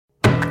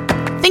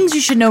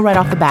you should know right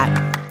off the bat.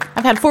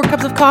 I've had 4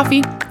 cups of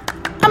coffee.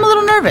 I'm a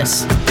little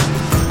nervous.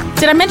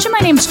 Did I mention my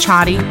name's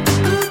Chadi?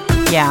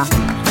 Yeah.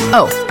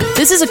 Oh,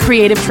 this is a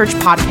Creative Church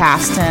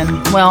podcast, and,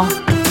 well,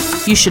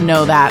 you should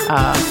know that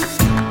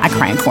I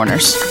cry in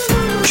corners.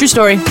 True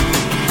story.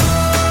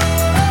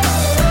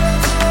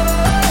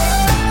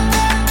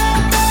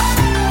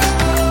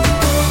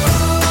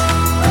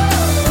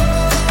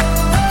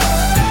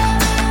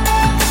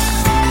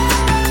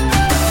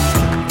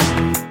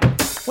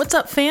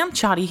 What's up, fam?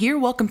 Chadi here.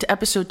 Welcome to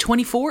episode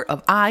 24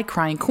 of I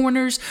Cry in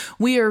Corners.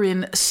 We are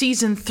in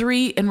season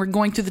 3, and we're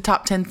going through the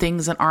top 10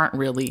 things that aren't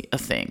really a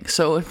thing.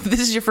 So if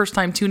this is your first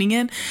time tuning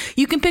in,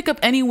 you can pick up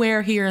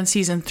anywhere here in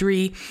season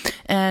 3,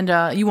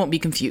 and you won't be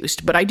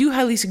confused. But I do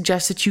highly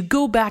suggest that you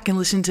go back and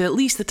listen to at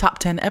least the top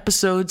 10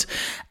 episodes,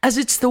 as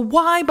it's the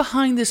why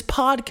behind this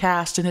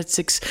podcast, and it's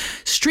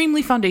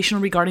extremely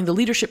foundational regarding the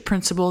leadership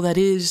principle that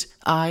is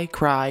I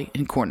Cry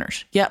in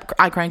Corners. Yep,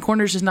 I Cry in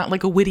Corners is not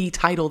like a witty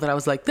title that I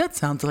was like, that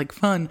sounds like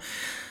fun.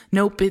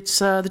 Nope, it's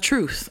the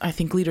truth. I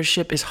think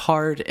leadership is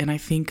hard, and I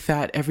think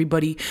that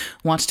everybody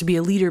wants to be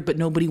a leader, but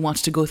nobody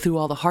wants to go through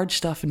all the hard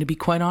stuff. And to be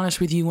quite honest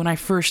with you, when I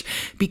first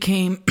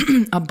became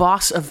a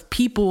boss of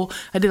people,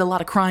 I did a lot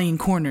of crying in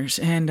corners.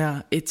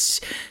 And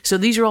so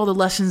these are all the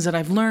lessons that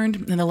I've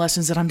learned and the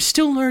lessons that I'm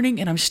still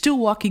learning and I'm still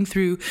walking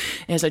through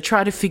as I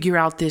try to figure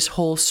out this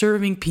whole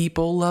serving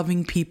people,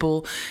 loving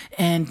people,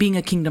 and being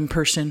a kingdom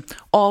person,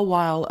 all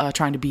while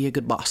trying to be a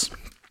good boss.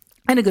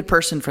 And a good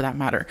person, for that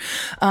matter.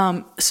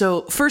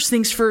 So first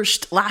things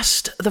first,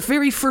 the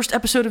very first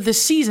episode of this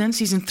season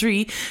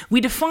 3, we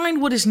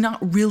defined what is not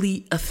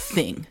really a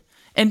thing.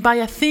 And by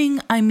a thing,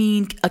 I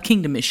mean a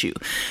kingdom issue.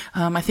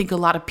 I think a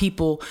lot of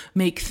people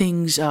make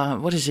things,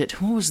 what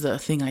was the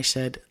thing I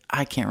said?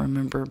 I can't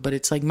remember, but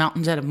it's like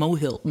mountains out of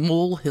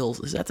molehills.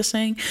 Is that the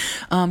saying?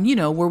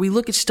 Where we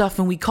look at stuff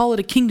and we call it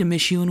a kingdom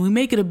issue and we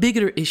make it a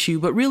bigger issue,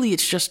 but really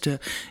it's just a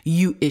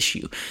you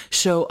issue.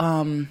 So,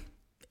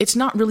 it's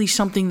not really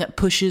something that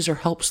pushes or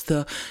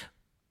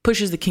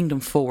pushes the kingdom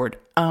forward.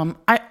 I'm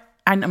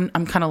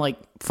kind of like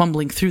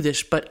fumbling through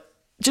this, but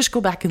just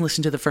go back and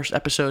listen to the first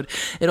episode.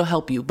 It'll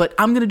help you. But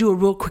I'm going to do a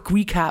real quick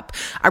recap.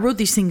 I wrote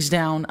these things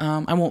down.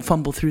 I won't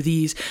fumble through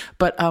these,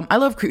 but I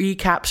love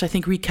recaps. I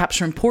think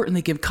recaps are important.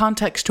 They give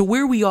context to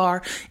where we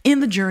are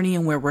in the journey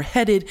and where we're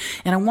headed.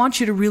 And I want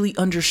you to really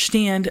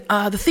understand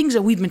the things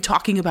that we've been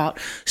talking about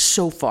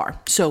so far.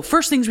 So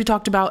first things we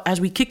talked about as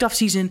we kicked off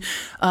season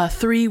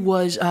 3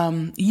 was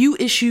you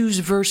issues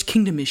versus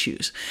kingdom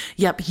issues.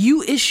 Yep,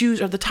 you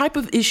issues are the type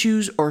of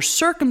issues or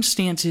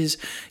circumstances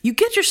you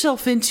get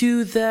yourself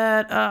into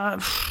that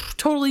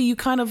totally you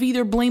kind of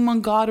either blame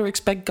on God or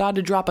expect God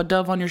to drop a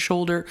dove on your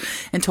shoulder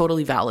and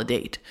totally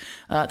validate.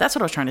 That's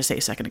what I was trying to say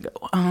a second ago.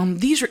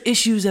 These are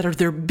issues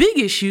they're big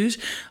issues,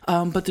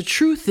 but the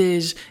truth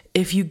is,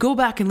 if you go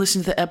back and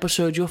listen to the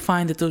episode, you'll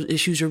find that those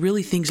issues are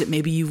really things that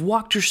maybe you've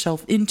walked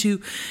yourself into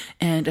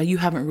and you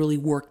haven't really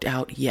worked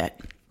out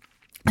yet.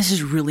 This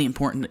is really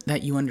important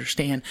that you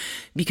understand,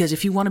 because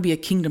if you want to be a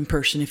kingdom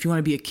person, if you want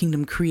to be a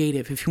kingdom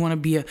creative, if you want to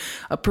be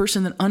a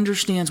person that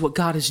understands what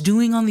God is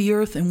doing on the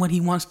earth and what he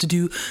wants to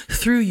do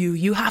through you,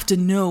 you have to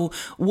know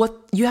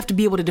you have to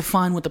be able to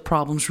define what the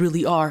problems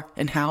really are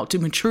and how to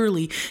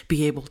maturely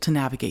be able to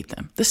navigate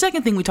them. The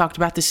second thing we talked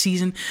about this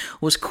season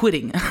was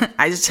quitting.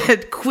 I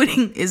said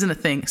quitting isn't a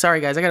thing.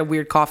 Sorry, guys. I got a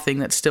weird cough thing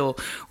that's still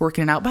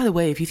working it out. By the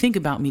way, if you think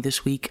about me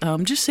this week,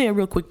 just say a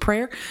real quick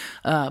prayer,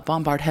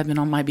 bombard heaven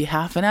on my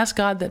behalf, and ask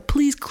God that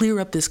please clear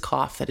up this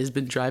cough that has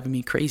been driving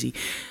me crazy.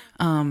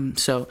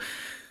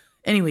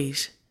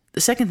 Anyways,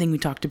 the second thing we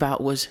talked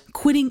about was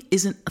quitting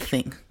isn't a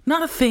thing.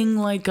 Not a thing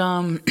like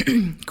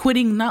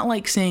quitting, not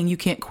like saying you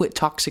can't quit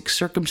toxic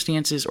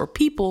circumstances or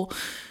people,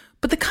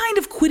 but the kind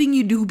of quitting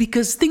you do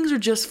because things are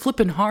just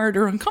flipping hard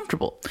or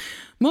uncomfortable.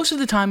 Most of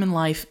the time in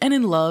life and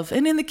in love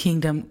and in the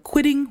kingdom,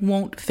 quitting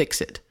won't fix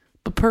it.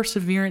 But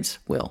perseverance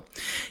will.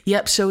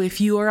 Yep, so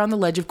if you are on the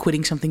ledge of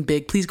quitting something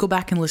big, please go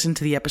back and listen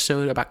to the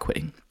episode about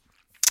quitting.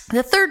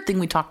 The third thing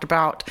we talked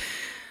about,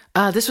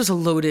 this was a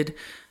loaded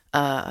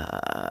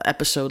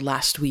episode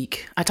last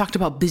week. I talked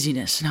about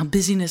busyness and how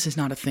busyness is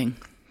not a thing.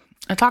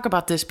 I talk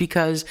about this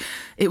because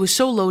it was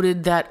so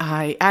loaded that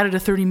I added a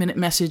 30-minute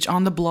message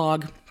on the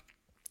blog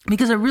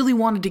because I really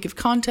wanted to give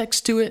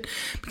context to it,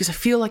 because I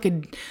feel like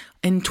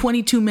in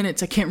 22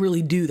 minutes I can't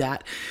really do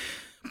that.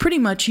 Pretty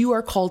much you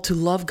are called to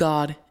love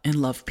God and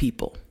love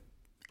people.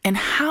 And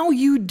how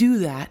you do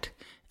that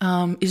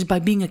is by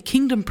being a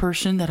kingdom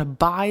person that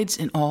abides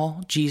in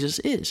all Jesus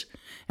is.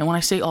 And when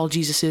I say all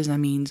Jesus is, that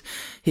means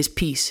his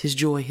peace, his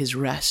joy, his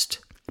rest.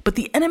 But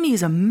the enemy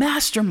is a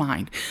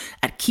mastermind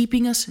at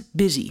keeping us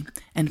busy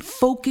and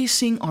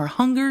focusing our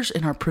hungers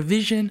and our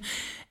provision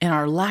and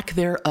our lack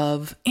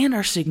thereof and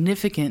our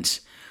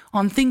significance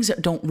on things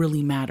that don't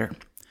really matter.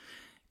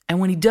 And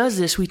when he does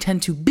this, we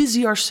tend to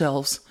busy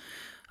ourselves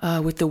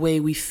with the way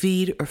we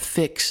feed or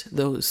fix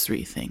those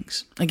 3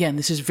 things. Again,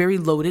 this is very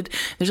loaded.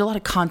 There's a lot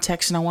of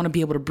context, and I want to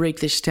be able to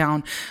break this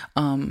down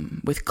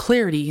with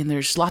clarity, and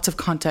there's lots of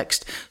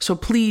context. So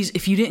please,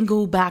 if you didn't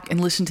go back and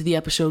listen to the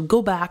episode,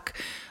 go back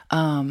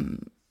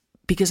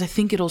because I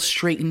think it'll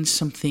straighten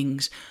some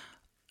things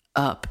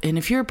up. And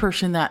if you're a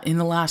person that in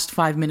the last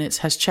 5 minutes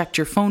has checked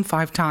your phone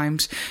 5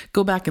 times,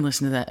 go back and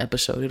listen to that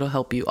episode. It'll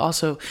help you.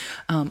 Also,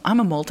 I'm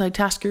a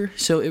multitasker,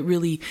 so it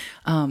really,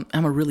 I'm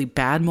a really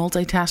bad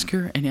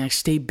multitasker, and I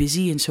stay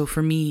busy. And so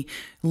for me,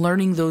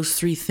 learning those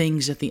 3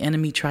 things that the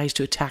enemy tries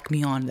to attack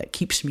me on that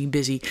keeps me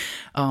busy,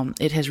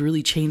 it has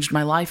really changed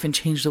my life and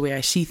changed the way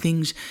I see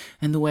things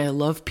and the way I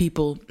love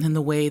people and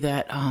the way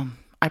that,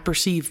 I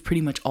perceive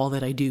pretty much all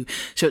that I do.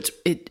 So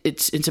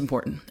it's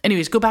important.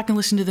 Anyways, go back and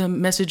listen to the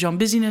message on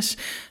busyness,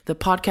 the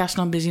podcast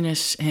on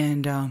busyness,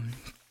 and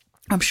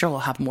I'm sure we'll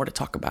have more to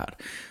talk about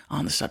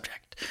on the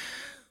subject.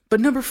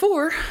 But number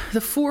 4, the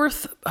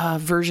 4th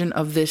version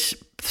of this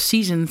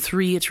season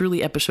 3, it's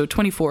really episode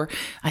 24,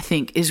 I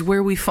think, is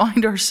where we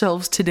find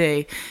ourselves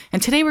today.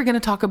 And today we're going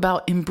to talk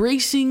about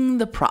embracing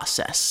the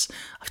process.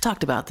 I've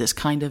talked about this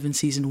kind of in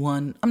season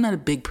 1. I'm not a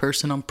big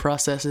person on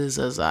processes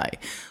as I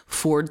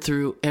forward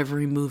through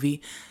every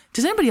movie.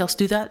 Does anybody else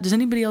do that? Does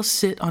anybody else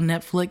sit on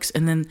Netflix?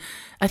 And then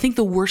I think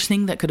the worst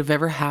thing that could have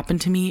ever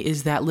happened to me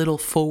is that little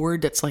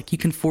forward that's like you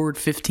can forward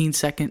 15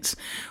 seconds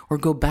or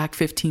go back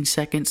 15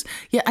 seconds.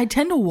 Yeah, I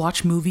tend to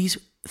watch movies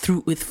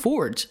through with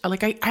forwards. I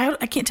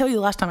can't tell you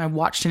the last time I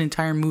watched an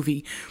entire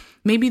movie.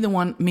 Maybe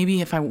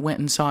if I went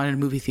and saw it in a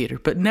movie theater,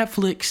 but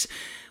Netflix,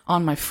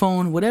 on my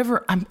phone,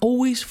 whatever, I'm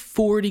always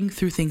forwarding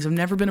through things. I've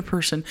never been a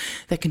person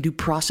that can do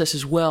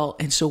processes well.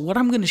 And so what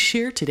I'm going to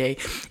share today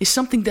is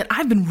something that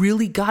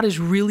God has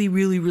really,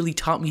 really, really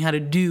taught me how to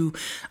do.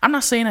 I'm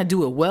not saying I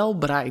do it well,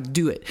 but I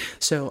do it.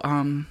 So,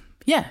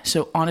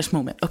 so honest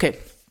moment. Okay.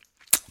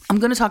 I'm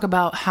going to talk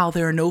about how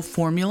there are no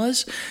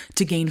formulas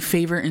to gain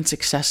favor and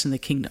success in the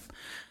kingdom.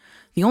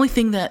 The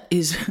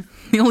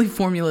only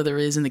formula there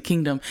is in the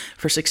kingdom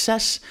for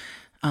success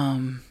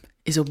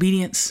is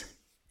obedience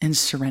and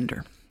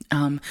surrender.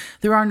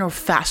 There are no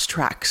fast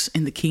tracks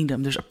in the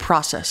kingdom. There's a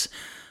process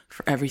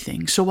for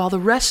everything. So while the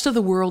rest of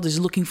the world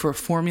is looking for a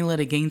formula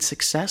to gain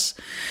success,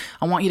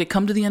 I want you to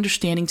come to the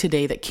understanding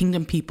today that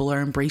kingdom people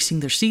are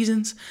embracing their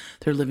seasons,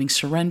 they're living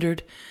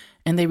surrendered,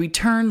 and they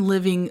return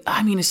living,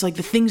 it's like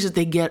the things that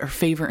they get are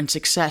favor and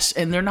success,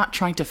 and they're not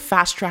trying to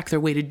fast track their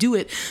way to do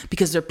it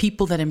because they're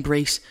people that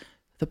embrace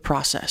the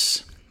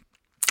process.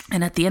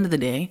 And at the end of the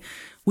day,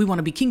 we want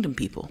to be kingdom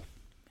people.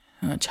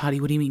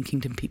 Chadi, what do you mean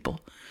kingdom people?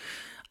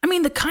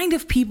 The kind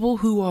of people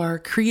who are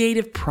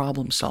creative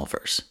problem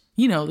solvers.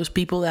 Those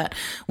people that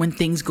when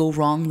things go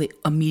wrong, they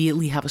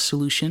immediately have a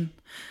solution.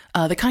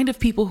 The kind of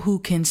people who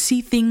can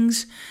see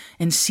things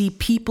and see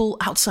people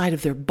outside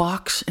of their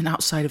box and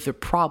outside of their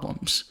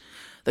problems.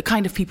 The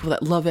kind of people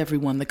that love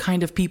everyone. The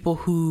kind of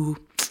people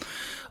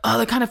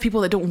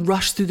that don't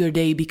rush through their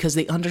day because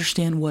they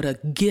understand what a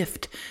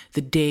gift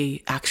the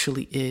day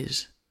actually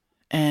is.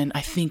 And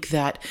I think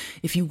that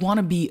if you want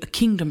to be a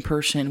kingdom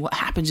person, what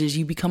happens is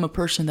you become a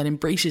person that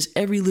embraces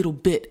every little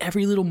bit,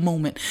 every little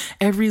moment,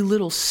 every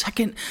little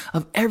second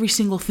of every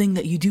single thing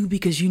that you do,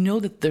 because you know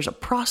that there's a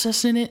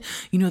process in it.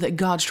 You know that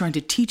God's trying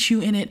to teach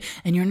you in it,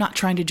 and you're not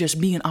trying to just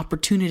be an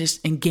opportunist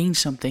and gain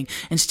something.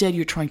 Instead,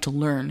 you're trying to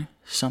learn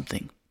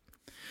something.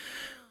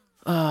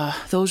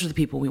 Those are the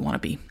people we want to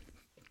be.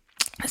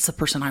 That's the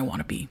person I want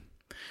to be.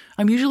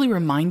 I'm usually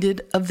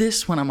reminded of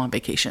this when I'm on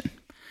vacation.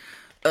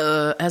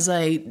 As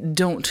I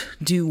don't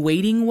do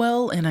waiting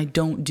well and I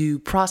don't do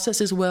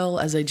processes well,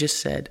 as I just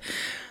said.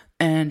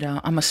 And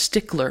I'm a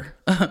stickler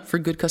for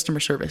good customer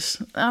service.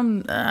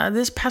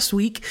 This past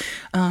week,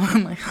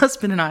 my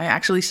husband and I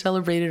actually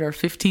celebrated our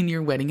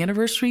 15-year wedding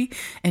anniversary.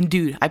 And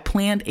dude, I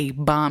planned a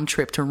bomb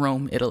trip to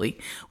Rome, Italy.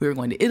 We were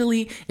going to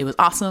Italy. It was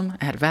awesome.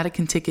 I had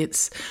Vatican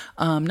tickets.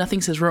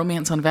 Nothing says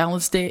romance on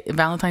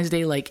Valentine's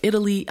Day like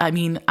Italy.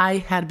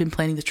 I had been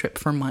planning the trip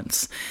for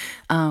months.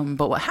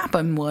 But what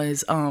happened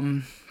was,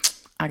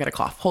 I got a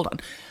cough. Hold on.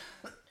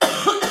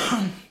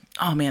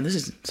 Oh man,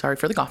 sorry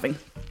for the coughing.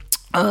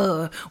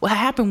 What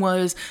happened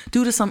was,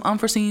 due to some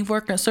unforeseen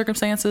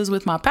circumstances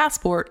with my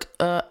passport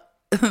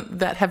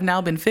that have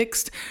now been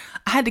fixed,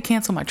 I had to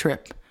cancel my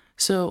trip.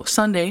 So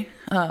Sunday,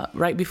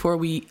 right before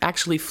we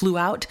actually flew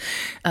out,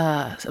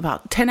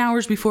 about 10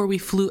 hours before we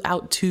flew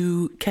out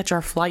to catch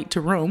our flight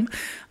to Rome,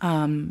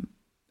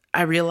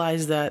 I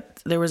realized that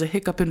there was a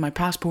hiccup in my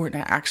passport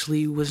and I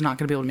actually was not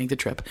going to be able to make the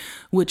trip,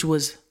 which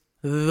was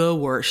the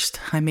worst.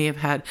 I may have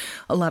had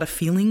a lot of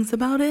feelings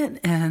about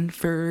it, and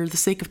for the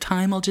sake of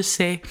time, I'll just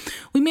say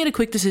we made a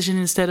quick decision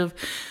instead of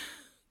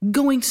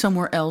going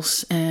somewhere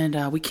else,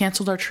 and we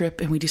canceled our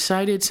trip, and we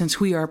decided, since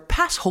we are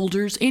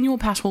annual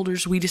pass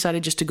holders, we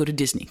decided just to go to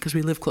Disney because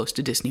we live close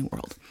to Disney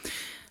World.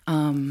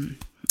 And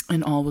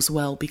all was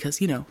well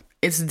because,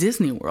 it's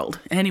Disney World.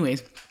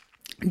 Anyways,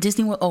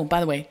 Disney World. Oh,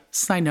 by the way,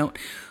 side note,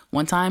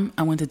 one time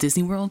I went to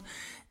Disney World,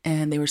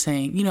 and they were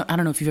saying, I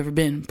don't know if you've ever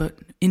been, but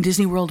in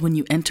Disney World, when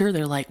you enter,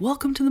 they're like,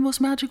 welcome to the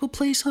most magical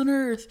place on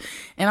earth.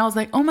 And I was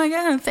like, oh my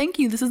God, thank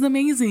you. This is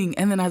amazing.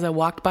 And then as I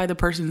walked by the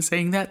person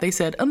saying that, they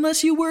said,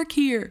 unless you work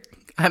here.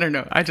 I don't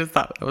know. I just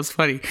thought that was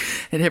funny.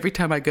 And every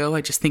time I go,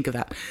 I just think of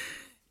that.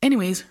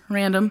 Anyways,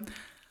 random.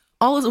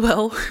 all is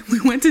well. We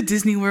went to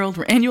Disney World.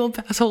 We're annual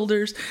pass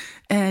holders.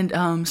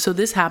 And so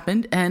this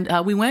happened. And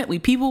we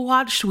people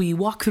watched. We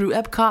walked through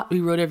Epcot.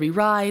 We rode every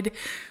ride.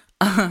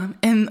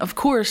 And of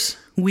course,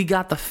 we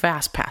got the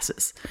fast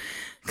passes.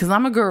 Because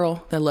I'm a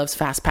girl that loves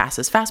fast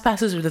passes. Fast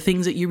passes are the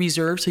things that you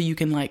reserve so you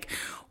can like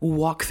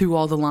walk through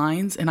all the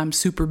lines. And I'm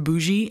super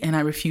bougie and I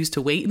refuse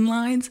to wait in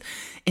lines.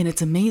 And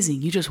it's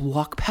amazing. You just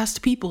walk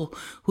past people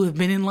who have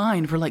been in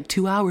line for like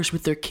 2 hours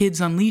with their kids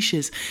on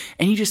leashes.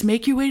 And you just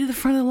make your way to the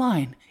front of the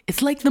line.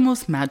 It's like the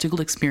most magical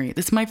experience.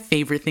 It's my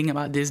favorite thing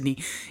about Disney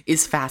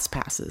is fast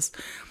passes.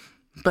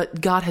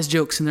 But God has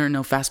jokes and there are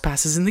no fast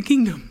passes in the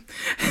kingdom.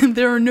 And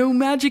there are no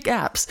magic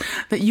apps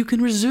that you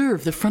can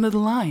reserve the front of the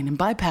line and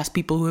bypass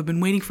people who have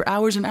been waiting for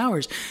hours and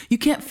hours. You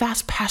can't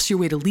fast pass your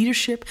way to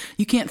leadership.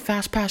 You can't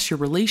fast pass your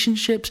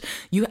relationships.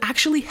 You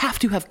actually have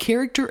to have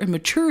character and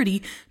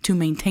maturity to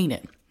maintain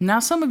it. Now,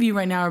 some of you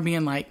right now are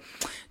being like,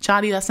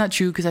 Chadi, that's not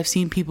true because I've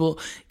seen people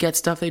get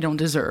stuff they don't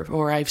deserve.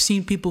 Or I've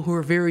seen people who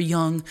are very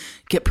young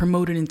get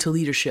promoted into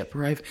leadership.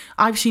 Or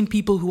I've seen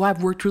people who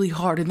I've worked really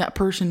hard and that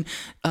person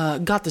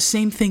got the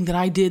same thing that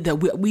I did that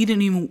we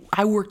didn't even,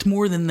 I worked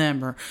more than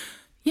them. Or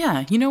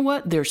yeah, you know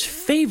what? There's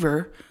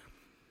favor,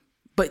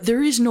 but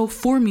there is no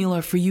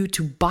formula for you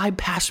to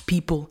bypass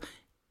people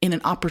in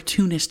an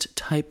opportunist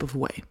type of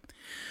way.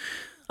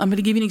 I'm going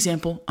to give you an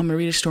example. I'm going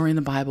to read a story in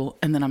the Bible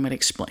and then I'm going to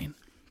explain.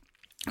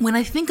 When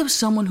I think of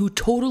someone who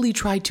totally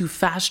tried to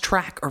fast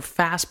track or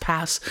fast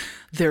pass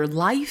their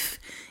life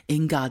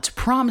in God's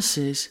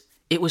promises,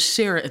 it was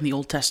Sarah in the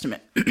Old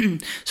Testament.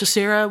 So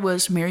Sarah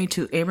was married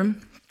to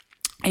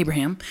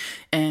Abraham,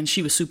 and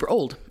she was super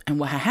old. And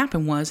what had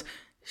happened was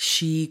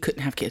she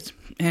couldn't have kids.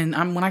 And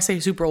when I say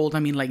super old,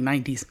 I mean like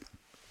 90s.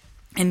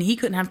 And he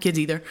couldn't have kids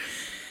either.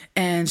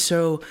 And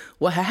so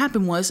what had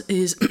happened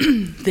is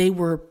they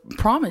were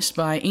promised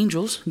by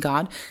angels,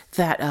 God,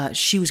 that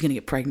she was going to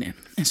get pregnant.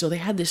 And so they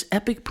had this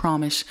epic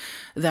promise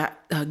that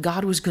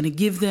God was going to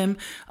give them,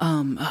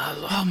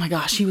 oh my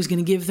gosh, he was going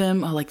to give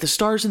them like the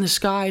stars in the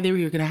sky. They were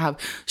going to have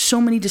so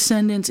many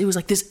descendants. It was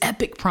like this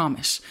epic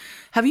promise.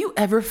 Have you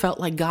ever felt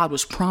like God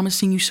was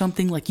promising you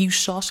something, like you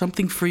saw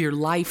something for your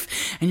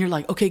life and you're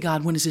like, okay,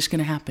 God, when is this going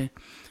to happen?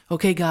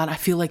 Okay, God, I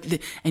feel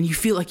like, and you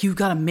feel like you've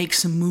got to make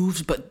some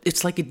moves, but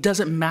it's like it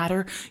doesn't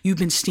matter. You've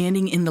been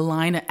standing in the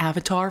line at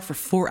Avatar for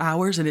 4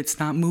 hours and it's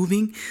not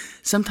moving.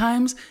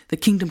 Sometimes the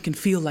kingdom can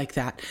feel like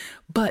that.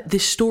 But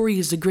this story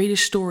is the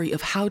greatest story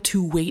of how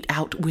to wait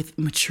out with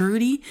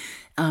maturity.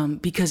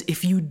 Because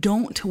if you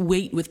don't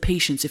wait with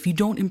patience, if you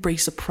don't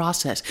embrace the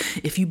process,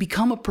 if you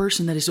become a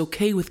person that is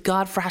okay with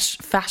God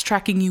fast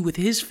tracking you with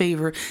his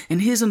favor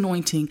and his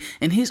anointing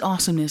and his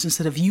awesomeness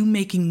instead of you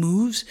making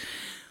moves,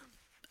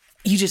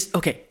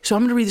 okay, so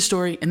I'm going to read the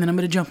story and then I'm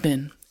going to jump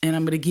in and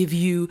I'm going to give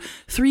you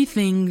 3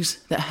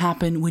 things that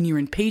happen when you're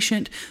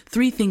impatient,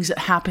 3 things that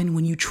happen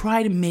when you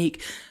try to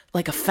make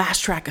like a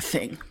fast track a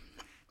thing.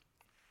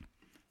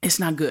 It's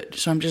not good.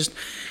 So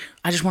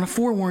I just want to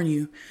forewarn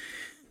you.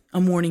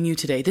 I'm warning you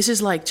today. This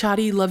is like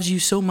Chadi loves you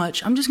so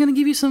much. I'm just going to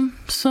give you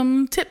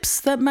some tips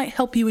that might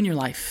help you in your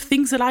life.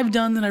 Things that I've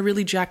done that I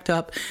really jacked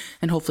up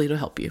and hopefully it'll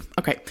help you.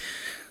 Okay.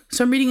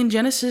 So I'm reading in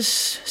Genesis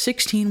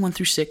 16, 1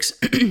 through 6.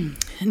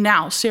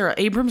 Now, Sarah,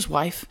 Abram's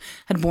wife,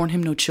 had borne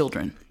him no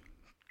children.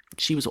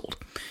 She was old.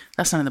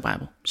 That's not in the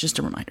Bible. It's just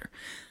a reminder.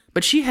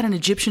 But she had an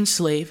Egyptian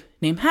slave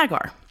named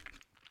Hagar.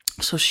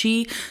 So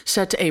she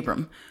said to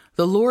Abram,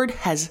 "The Lord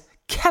has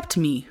kept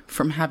me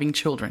from having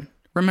children."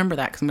 Remember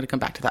that because I'm going to come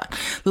back to that.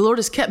 "The Lord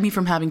has kept me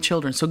from having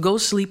children. So go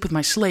sleep with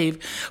my slave.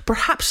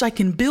 Perhaps I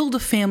can build a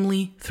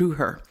family through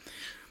her."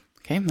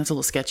 Okay, that's a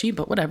little sketchy,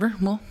 but whatever.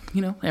 Well,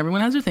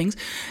 everyone has their things.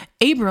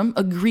 Abram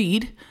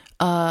agreed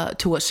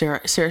to what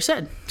Sarah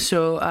said.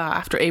 So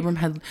after Abram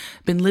had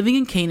been living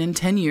in Canaan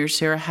 10 years,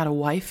 Sarah had a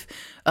wife.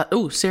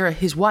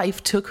 His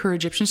wife, took her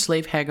Egyptian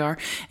slave Hagar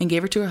and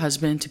gave her to her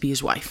husband to be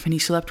his wife. And he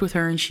slept with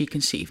her and she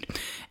conceived.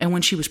 And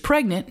when she was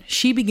pregnant,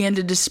 she began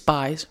to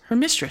despise her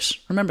mistress.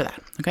 Remember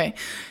that, okay?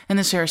 And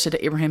then Sarah said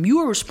to Abraham, "You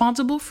are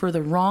responsible for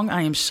the wrong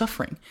I am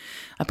suffering.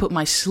 I put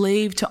my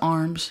slave to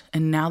arms,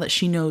 and now that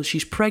she knows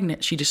she's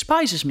pregnant, she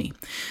despises me.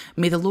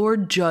 May the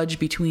Lord judge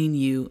between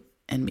you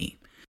and me."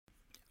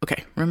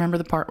 Okay, remember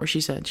the part where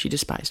she said she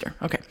despised her.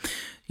 Okay.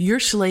 "Your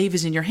slave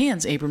is in your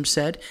hands," Abram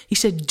said. He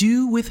said,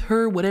 "Do with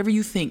her whatever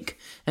you think."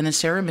 And then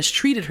Sarah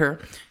mistreated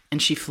her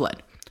and she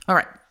fled. All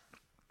right.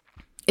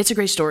 It's a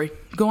great story.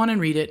 Go on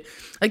and read it.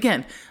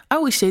 Again, I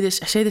always say this.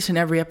 I say this in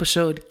every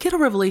episode. Get a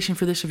revelation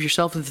for this of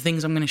yourself and the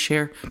things I'm going to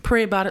share.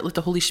 Pray about it. Let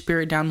the Holy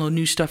Spirit download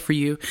new stuff for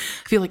you.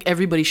 I feel like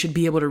everybody should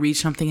be able to read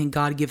something and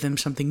God give them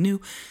something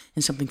new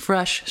and something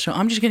fresh. So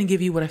I'm just going to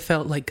give you what I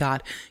felt like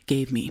God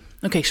gave me.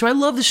 Okay, so I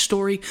love this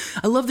story.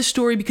 I love this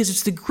story because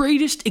it's the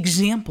greatest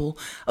example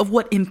of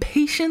what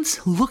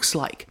impatience looks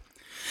like.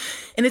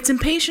 And it's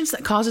impatience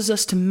that causes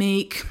us to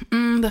make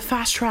the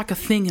fast track a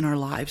thing in our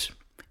lives.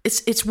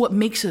 It's what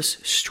makes us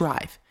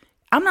strive.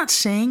 I'm not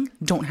saying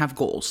don't have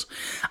goals.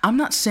 I'm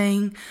not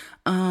saying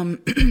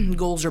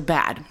goals are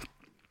bad.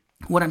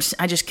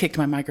 I just kicked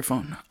my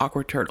microphone,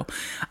 awkward turtle.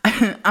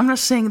 I'm not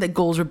saying that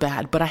goals are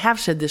bad, but I have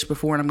said this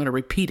before and I'm going to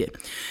repeat it.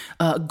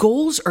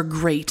 Goals are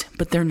great,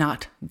 but they're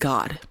not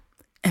God.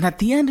 And at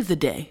the end of the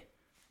day,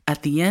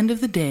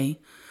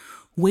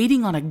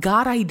 waiting on a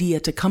God idea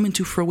to come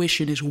into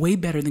fruition is way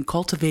better than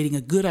cultivating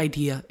a good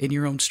idea in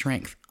your own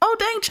strength. Oh,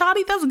 dang,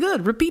 Chadi, that's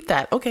good. Repeat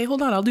that. Okay,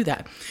 hold on, I'll do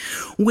that.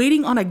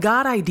 Waiting on a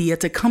God idea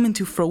to come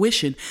into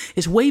fruition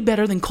is way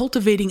better than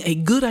cultivating a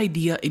good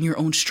idea in your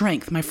own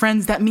strength. My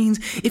friends, that means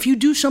if you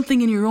do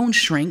something in your own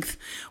strength,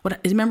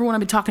 remember what I've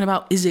been talking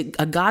about? Is it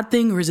a God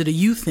thing or is it a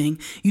you thing?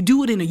 You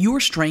do it in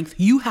your strength.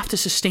 You have to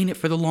sustain it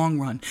for the long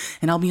run.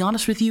 And I'll be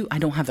honest with you, I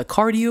don't have the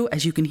cardio,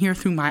 as you can hear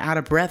through my out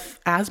of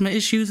breath asthma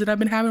issues that I've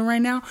been having right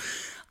now.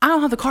 I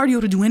don't have the cardio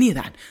to do any of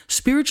that.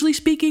 Spiritually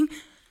speaking,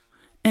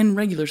 and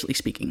regularly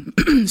speaking.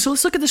 So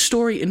let's look at the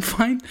story and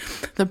find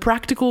the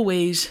practical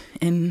ways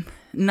in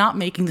not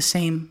making the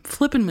same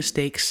flippin'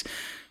 mistakes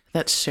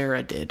that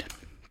Sarah did.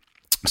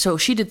 So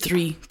she did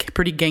 3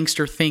 pretty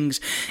gangster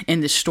things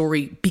in this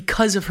story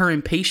because of her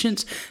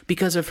impatience,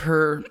 because of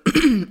her,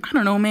 I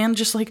don't know, man,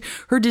 just like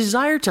her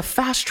desire to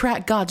fast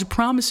track God's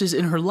promises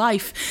in her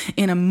life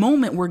in a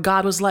moment where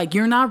God was like,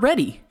 you're not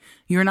ready.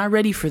 You're not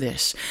ready for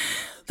this.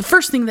 The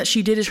first thing that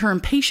she did is her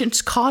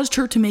impatience caused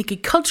her to make a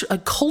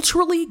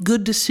culturally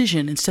good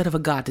decision instead of a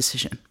God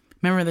decision.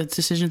 Remember the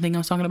decision thing I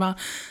was talking about?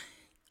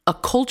 A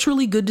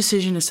culturally good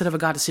decision instead of a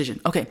God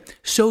decision. Okay,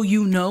 so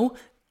you know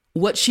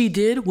what she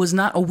did was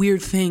not a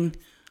weird thing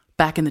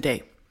back in the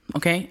day.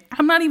 Okay,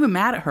 I'm not even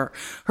mad at her.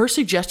 Her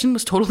suggestion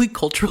was totally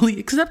culturally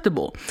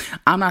acceptable.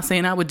 I'm not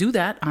saying I would do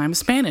that. I'm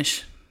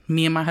Spanish.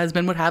 Me and my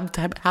husband would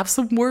have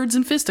some words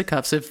and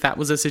fisticuffs if that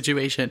was a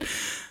situation.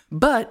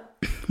 But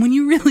when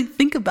you really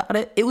think about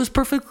it, it was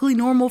perfectly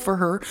normal for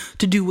her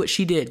to do what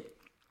she did.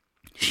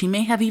 She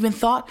may have even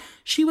thought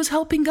she was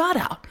helping God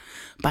out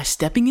by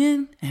stepping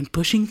in and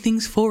pushing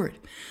things forward.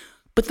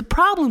 But the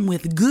problem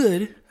with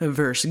good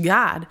versus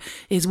God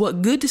is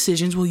what good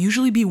decisions will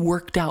usually be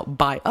worked out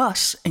by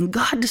us, and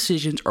God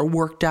decisions are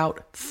worked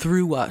out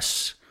through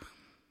us.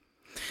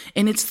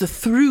 And it's the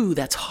through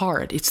that's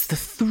hard. It's the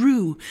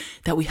through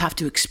that we have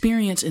to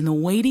experience in the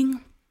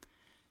waiting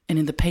and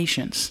in the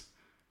patience.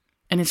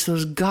 And it's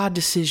those God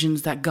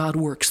decisions that God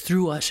works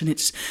through us. And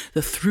it's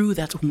the through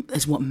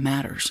is what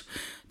matters.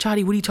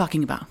 Chadi, what are you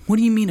talking about? What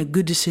do you mean a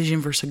good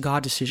decision versus a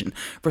God decision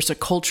versus a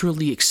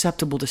culturally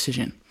acceptable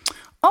decision?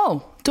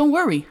 Oh, don't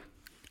worry.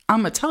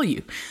 I'm going to tell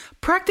you.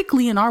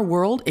 Practically in our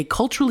world, a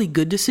culturally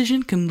good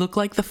decision can look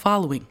like the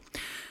following.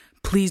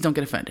 Please don't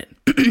get offended.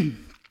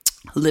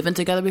 Living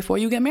together before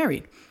you get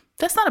married.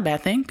 That's not a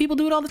bad thing. People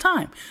do it all the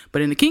time.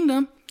 But in the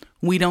kingdom,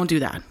 we don't do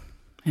that.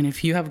 And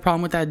if you have a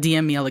problem with that,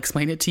 DM me. I'll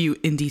explain it to you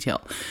in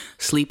detail.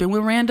 Sleeping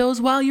with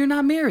randos while you're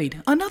not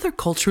married. Another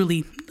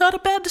culturally not a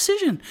bad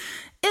decision.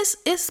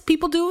 It's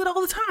people do it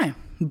all the time.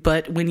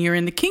 But when you're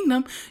in the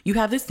kingdom, you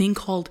have this thing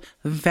called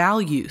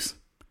values.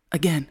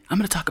 Again, I'm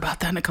going to talk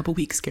about that in a couple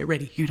weeks. Get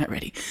ready. You're not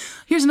ready.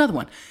 Here's another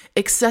one.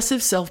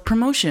 Excessive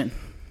self-promotion.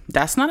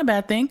 That's not a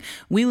bad thing.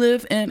 We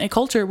live in a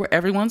culture where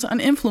everyone's an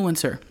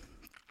influencer.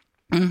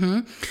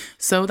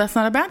 So that's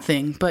not a bad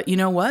thing. But you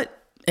know what?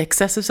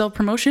 Excessive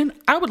self-promotion,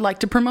 I would like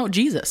to promote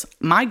Jesus.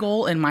 My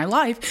goal in my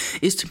life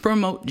is to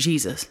promote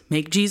Jesus,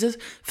 make Jesus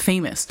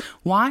famous.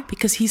 Why?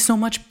 Because he's so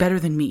much better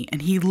than me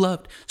and he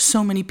loved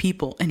so many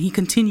people and he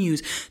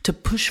continues to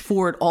push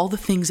forward all the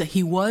things that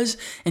he was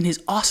and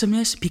his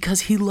awesomeness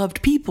because he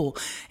loved people.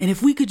 And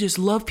if we could just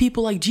love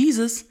people like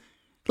Jesus,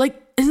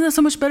 isn't that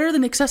so much better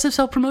than excessive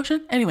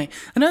self-promotion? Anyway,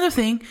 another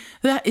thing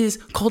that is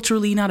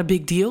culturally not a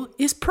big deal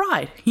is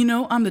pride. You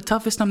know, I'm the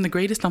toughest, I'm the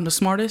greatest, I'm the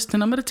smartest,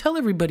 and I'm going to tell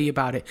everybody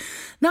about it.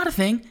 Not a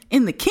thing.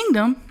 In the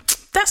kingdom,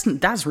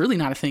 that's really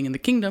not a thing in the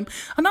kingdom.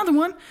 Another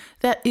one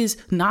that is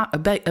not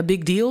a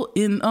big deal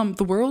in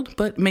the world,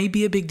 but may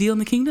be a big deal in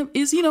the kingdom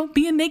is,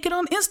 being naked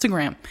on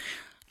Instagram.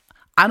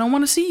 I don't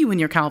want to see you in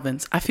your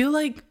Calvins. I feel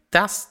like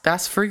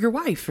that's for your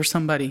wife or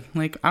somebody.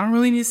 I don't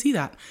really need to see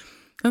that.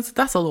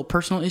 That's a little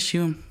personal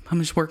issue I'm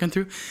just working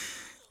through.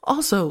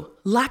 Also,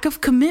 lack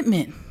of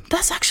commitment.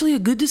 That's actually a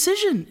good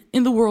decision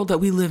in the world that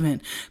we live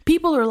in.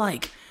 People are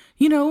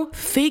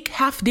fake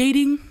half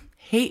dating,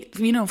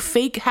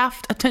 fake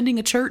half attending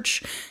a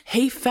church,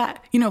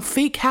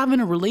 fake having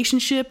a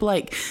relationship.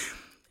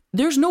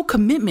 There's no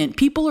commitment.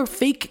 People are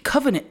fake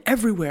covenant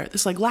everywhere.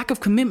 This lack of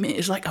commitment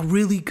is a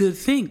really good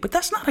thing, but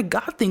that's not a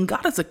God thing.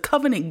 God is a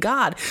covenant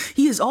God.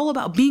 He is all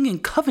about being in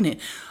covenant.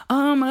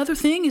 Another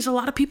thing is a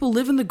lot of people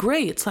live in the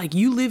gray. It's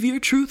you live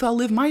your truth, I'll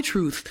live my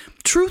truth.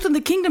 Truth in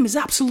the kingdom is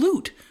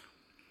absolute.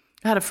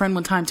 I had a friend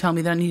one time tell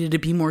me that I needed to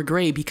be more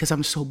gray because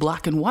I'm so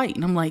black and white.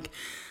 And I'm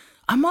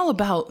I'm all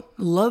about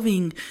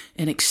loving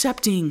and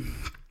accepting.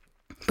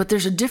 But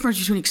there's a difference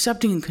between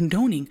accepting and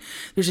condoning.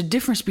 There's a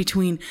difference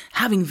between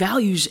having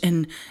values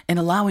and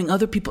allowing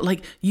other people,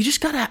 you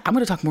just gotta, I'm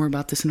going to talk more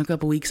about this in a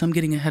couple weeks. I'm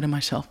getting ahead of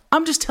myself.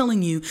 I'm just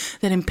telling you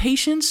that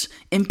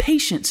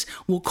impatience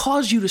will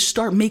cause you to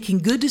start making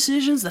good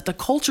decisions that the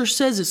culture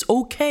says is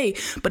okay,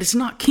 but it's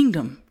not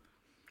kingdom.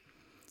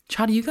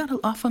 Chadi, you got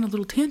off on a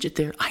little tangent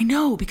there. I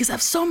know, because I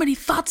have so many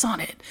thoughts on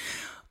it.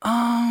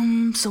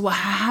 So what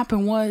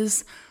happened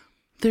was,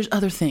 there's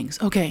other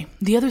things. Okay,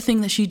 the other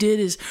thing that she did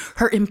is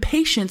her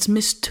impatience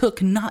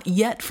mistook not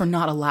yet for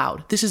not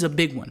allowed. This is a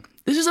big one.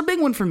 This is a big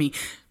one for me.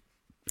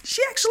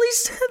 She actually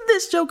said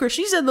this, Joker.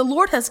 She said, the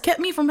Lord has kept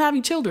me from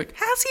having children.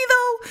 Has he,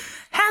 though?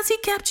 Has he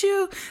kept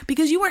you?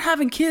 Because you weren't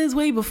having kids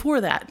way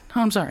before that.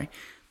 Oh, I'm sorry.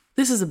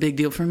 This is a big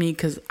deal for me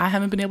because I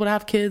haven't been able to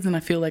have kids, and I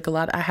feel like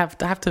I have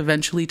to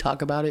eventually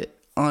talk about it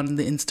on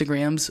the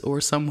Instagrams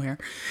or somewhere,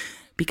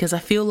 because I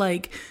feel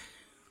like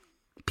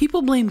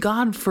people blame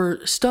God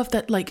for stuff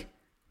that, like,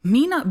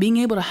 me not being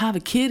able to have a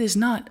kid is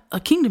not a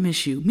kingdom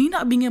issue. Me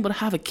not being able to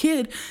have a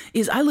kid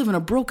is, I live in a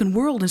broken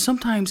world, and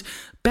sometimes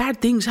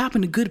bad things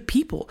happen to good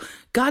people.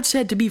 God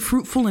said to be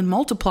fruitful and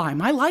multiply.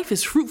 My life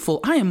is fruitful.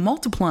 I am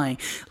multiplying.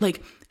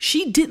 Like,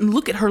 she didn't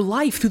look at her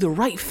life through the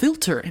right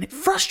filter, and it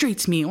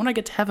frustrates me. When I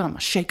get to heaven, I'm a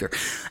shaker.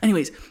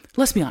 Anyways,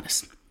 let's be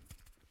honest.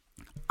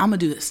 I'm going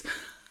to do this.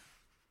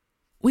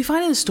 We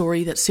find in the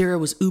story that Sarah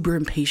was uber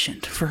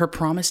impatient for her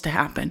promise to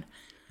happen.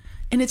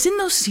 And it's in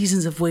those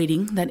seasons of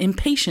waiting that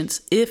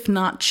impatience, if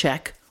not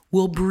check,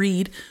 will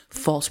breed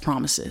false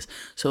promises.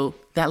 So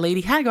that lady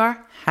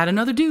Hagar had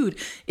another dude,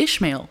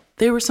 Ishmael.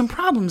 There were some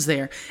problems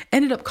there,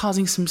 ended up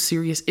causing some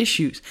serious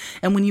issues.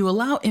 And when you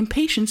allow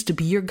impatience to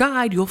be your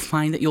guide, you'll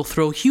find that you'll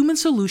throw human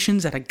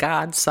solutions at a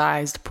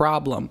God-sized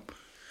problem.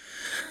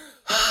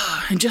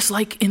 And just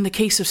like in the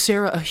case of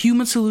Sarah, a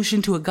human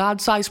solution to a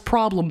God-sized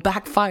problem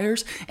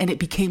backfires, and it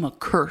became a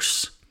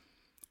curse.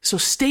 So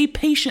stay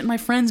patient, my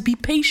friends. Be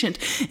patient.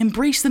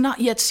 Embrace the not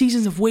yet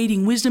seasons of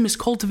waiting. Wisdom is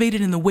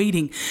cultivated in the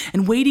waiting.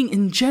 And waiting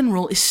in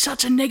general is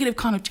such a negative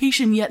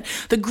connotation, yet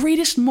the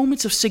greatest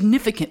moments of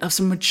significance, of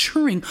some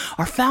maturing,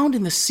 are found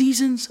in the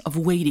seasons of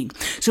waiting.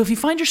 So if you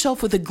find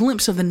yourself with a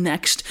glimpse of the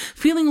next,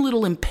 feeling a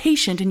little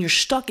impatient and you're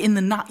stuck in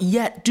the not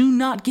yet, do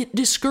not get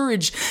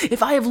discouraged.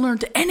 If I have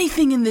learned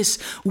anything in this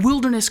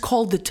wilderness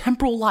called the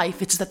temporal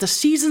life, it's that the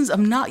seasons of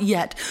not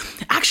yet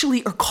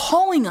actually are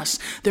calling us.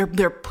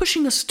 They're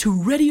pushing us to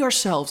ready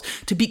ourselves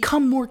to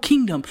become more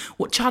kingdom.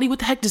 What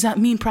the heck does that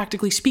mean,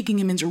 practically speaking?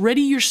 It means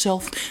ready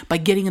yourself by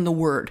getting in the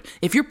word.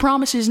 If your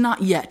promise is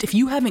not yet, if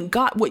you haven't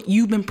got what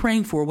you've been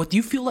praying for, what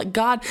you feel like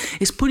God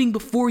is putting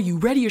before you,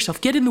 ready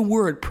yourself. Get in the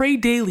word. Pray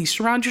daily.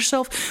 Surround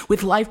yourself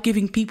with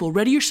life-giving people.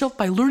 Ready yourself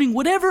by learning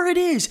whatever it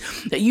is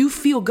that you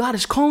feel God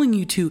is calling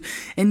you to.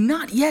 And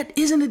not yet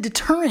isn't a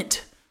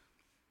deterrent.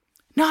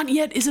 Not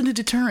yet isn't a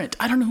deterrent.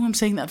 I don't know who I'm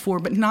saying that for,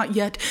 but not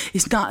yet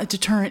is not a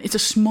deterrent. It's a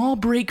small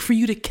break for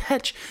you to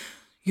catch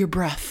your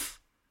breath.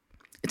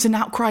 It's an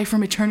outcry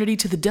from eternity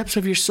to the depths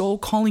of your soul,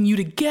 calling you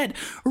to get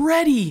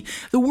ready.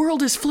 The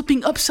world is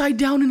flipping upside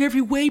down in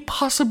every way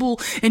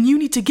possible, and you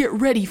need to get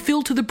ready,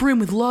 filled to the brim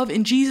with love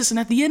and Jesus. And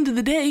at the end of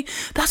the day,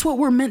 that's what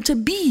we're meant to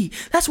be.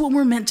 That's what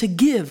we're meant to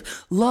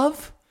give.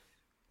 Love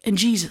and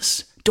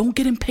Jesus. Don't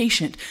get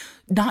impatient.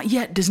 Not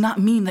yet does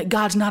not mean that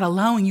God's not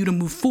allowing you to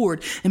move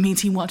forward. It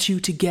means he wants you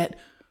to get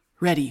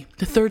ready.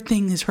 The third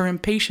thing is her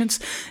impatience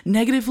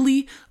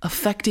negatively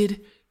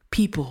affected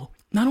people.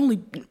 Not only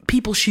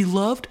people she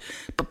loved,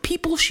 but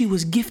people she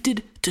was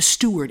gifted to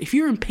steward. If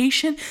you're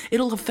impatient,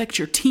 it'll affect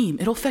your team.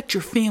 It'll affect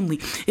your family.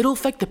 It'll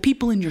affect the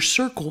people in your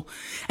circle.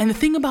 And the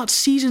thing about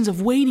seasons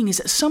of waiting is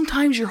that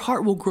sometimes your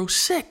heart will grow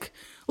sick.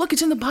 Look,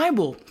 it's in the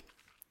Bible.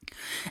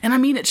 And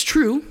it's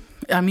true.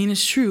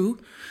 It's true.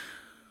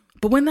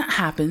 But when that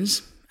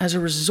happens, as a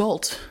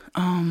result,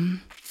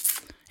 and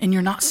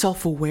you're not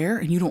self-aware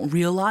and you don't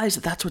realize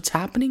that that's what's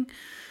happening,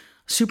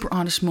 super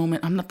honest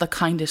moment, I'm not the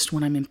kindest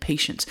when I'm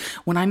impatient.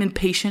 When I'm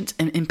impatient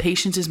and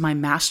impatience is my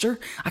master,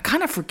 I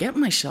kind of forget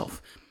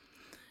myself.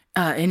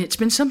 And it's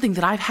been something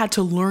that I've had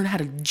to learn how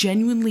to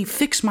genuinely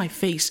fix my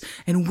face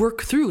and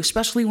work through,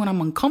 especially when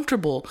I'm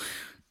uncomfortable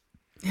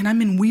and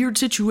I'm in weird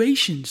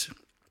situations.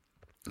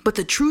 But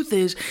the truth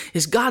is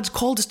God's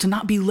called us to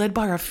not be led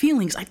by our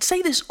feelings. I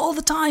say this all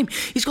the time.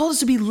 He's called us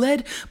to be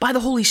led by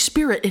the Holy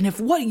Spirit. And if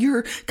what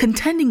you're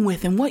contending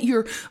with and what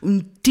you're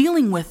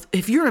dealing with,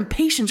 if your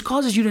impatience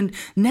causes you to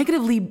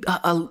negatively,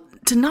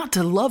 to not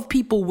to love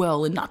people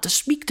well and not to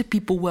speak to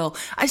people well.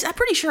 I'm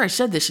pretty sure I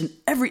said this in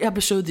every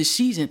episode this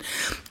season.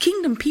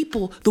 Kingdom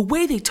people, the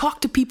way they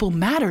talk to people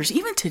matters.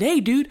 Even today,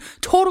 dude,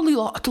 totally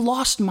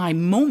lost my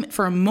moment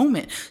for a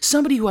moment.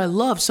 Somebody who I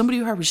love, somebody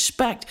who I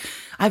respect.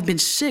 I've been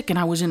sick and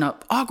I was in an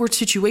awkward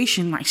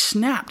situation and I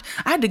snapped.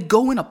 I had to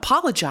go and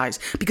apologize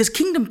because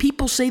kingdom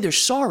people say they're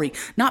sorry,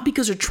 not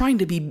because they're trying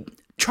to be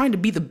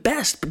the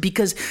best, but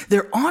because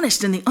they're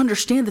honest and they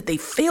understand that they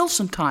fail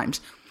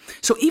sometimes.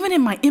 So even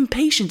in my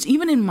impatience,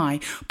 even in my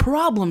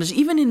problems,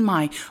 even in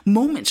my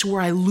moments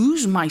where I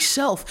lose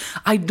myself,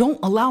 I don't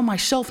allow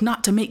myself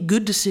not to make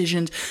good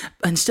decisions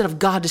instead of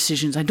God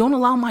decisions. I don't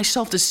allow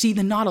myself to see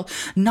the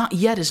not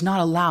yet is not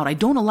allowed. I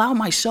don't allow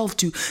myself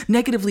to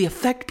negatively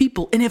affect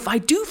people. And if I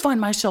do find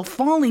myself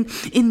falling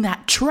in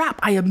that trap,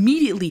 I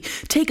immediately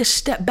take a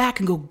step back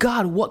and go,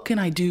 God, what can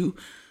I do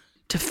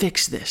to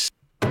fix this?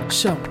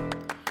 So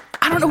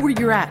I don't know where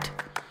you're at.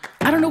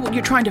 I don't know what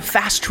you're trying to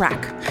fast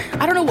track.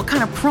 I don't know what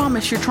kind of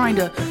promise you're trying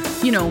to,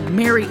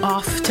 marry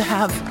off to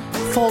have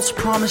false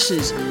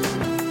promises.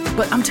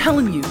 But I'm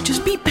telling you,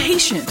 just be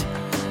patient.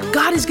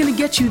 God is going to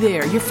get you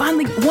there.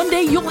 One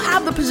day you'll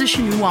have the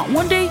position you want.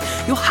 One day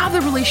you'll have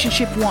the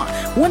relationship you want.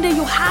 One day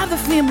you'll have the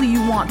family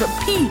you want. But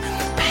be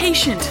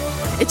patient.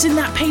 It's in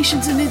that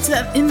patience and it's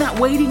in that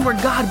waiting where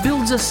God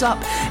builds us up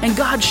and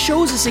God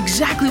shows us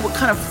exactly what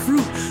kind of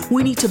fruit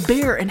we need to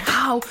bear and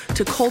how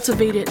to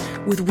cultivate it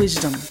with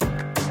wisdom.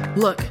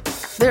 Look,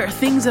 there are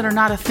things that are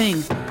not a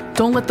thing.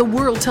 Don't let the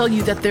world tell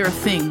you that they're a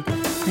thing.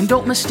 And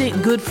don't mistake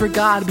good for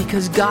God,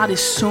 because God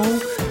is so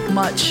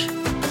much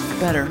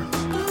better.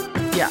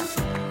 Yeah.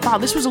 Wow,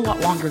 this was a lot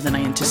longer than I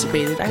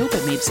anticipated. I hope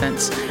it made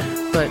sense.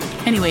 But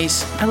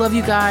anyways, I love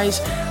you guys.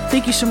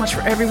 Thank you so much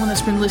for everyone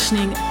that's been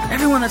listening.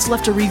 Everyone that's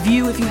left a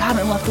review. If you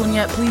haven't left one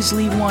yet, please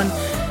leave one.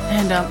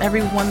 And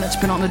everyone that's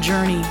been on the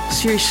journey.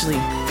 Seriously,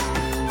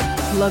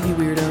 I love you,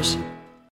 weirdos.